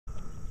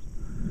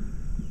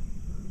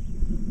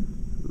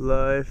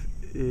Life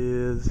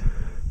is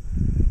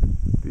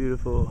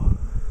beautiful.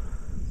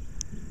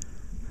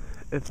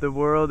 If the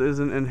world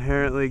isn't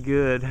inherently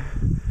good,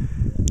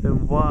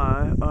 then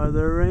why are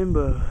there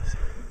rainbows?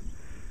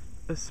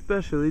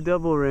 Especially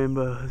double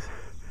rainbows.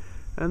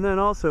 And then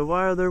also,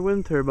 why are there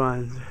wind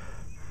turbines?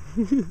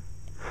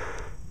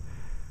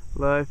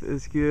 Life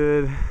is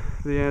good.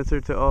 The answer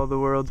to all the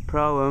world's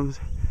problems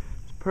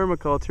is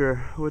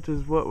permaculture, which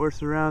is what we're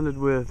surrounded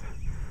with.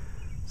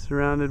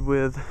 Surrounded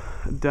with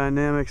a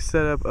dynamic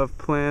setup of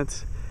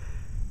plants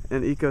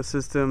and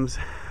ecosystems,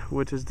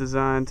 which is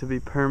designed to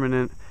be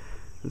permanent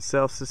and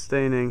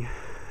self-sustaining.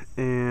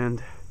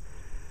 And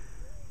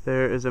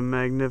there is a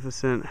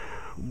magnificent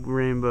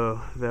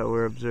rainbow that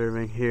we're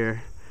observing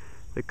here.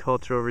 The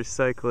cultural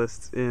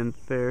recyclists in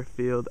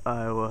Fairfield,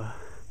 Iowa.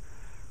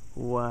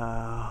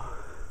 Wow.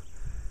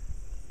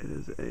 It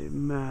is a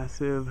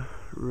massive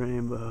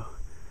rainbow.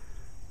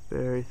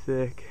 Very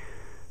thick.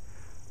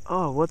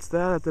 Oh, what's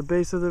that at the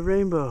base of the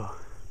rainbow?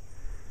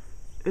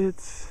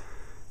 It's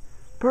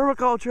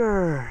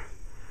permaculture!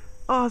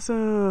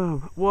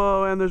 Awesome!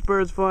 Whoa, and there's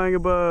birds flying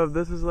above.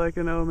 This is like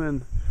an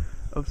omen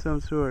of some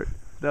sort.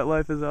 That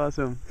life is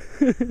awesome.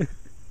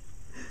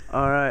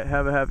 Alright,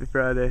 have a happy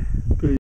Friday. Peace.